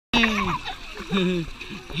Hey!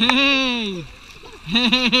 Hey!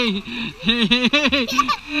 Hey!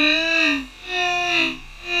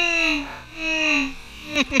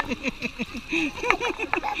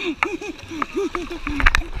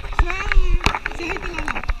 Say hi to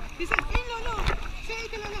Lola. Say hi, Lolo. Say hi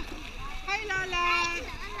to Lola. Hi, Lola.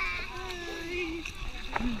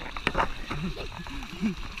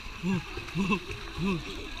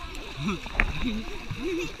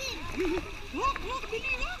 Walk, walk,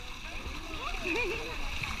 Billy, walk.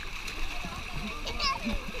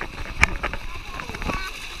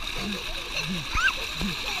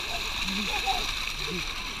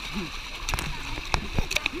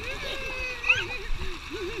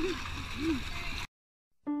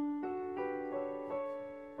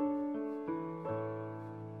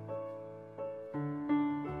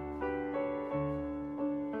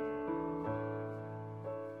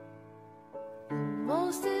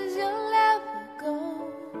 Most as you'll ever go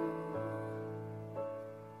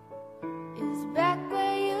is back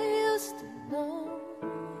where you used to know.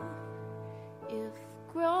 If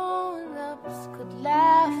grown-ups could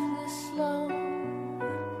laugh this slow,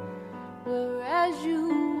 whereas you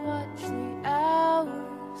watch the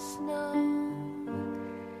hours snow,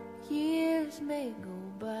 years may go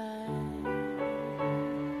by.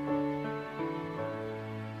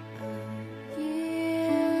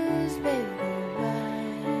 Years may go.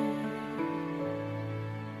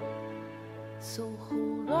 So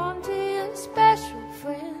hold on to your special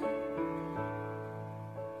friend.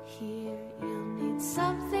 Here you'll need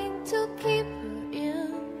something to keep her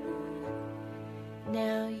in.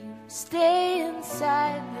 Now you stay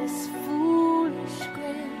inside this foolish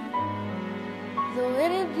grin, though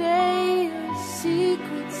any day your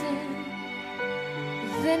secret's in.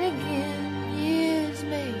 Then again, years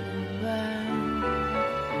may go by.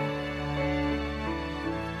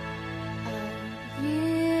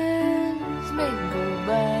 May go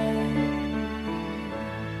by.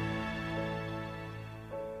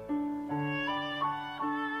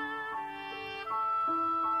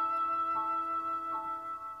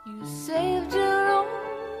 You saved your own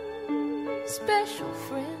special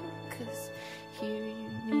friend, 'cause here you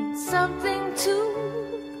need something to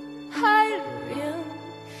hide her in,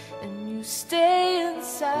 and you stay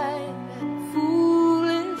inside that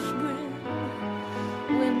foolish grin,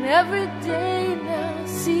 when every day now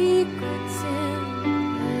secrets in.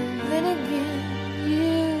 And then again,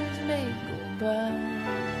 years may go by.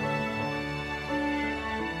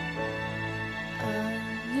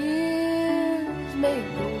 Years may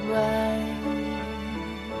go by.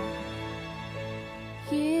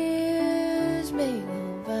 Years may go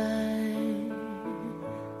by.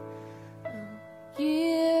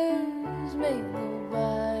 Years may go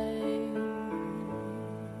by.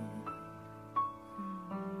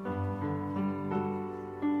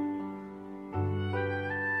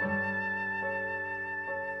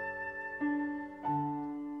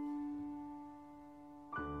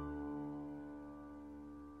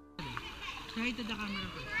 Say hi to the camera.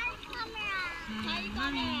 Hi,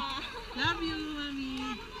 Mommy. Love you, Mommy.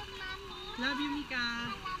 Love you, Mika.